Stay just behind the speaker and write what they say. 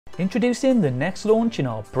Introducing the next launch in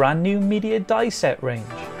our brand new media die set range.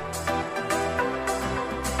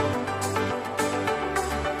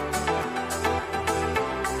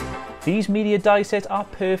 These media die sets are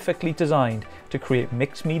perfectly designed to create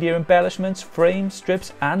mixed media embellishments, frames,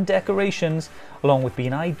 strips and decorations, along with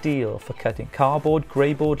being ideal for cutting cardboard,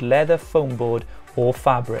 greyboard, leather, foam board or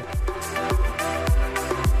fabric.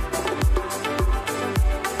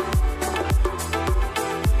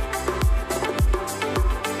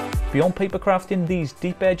 Beyond paper crafting, these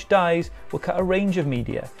deep edge dies will cut a range of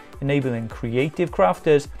media, enabling creative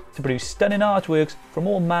crafters to produce stunning artworks from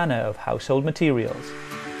all manner of household materials.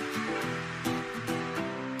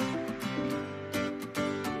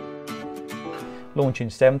 Launching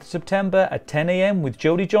 7th September at 10 AM with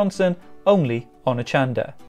Jodie Johnson, only on Hochanda.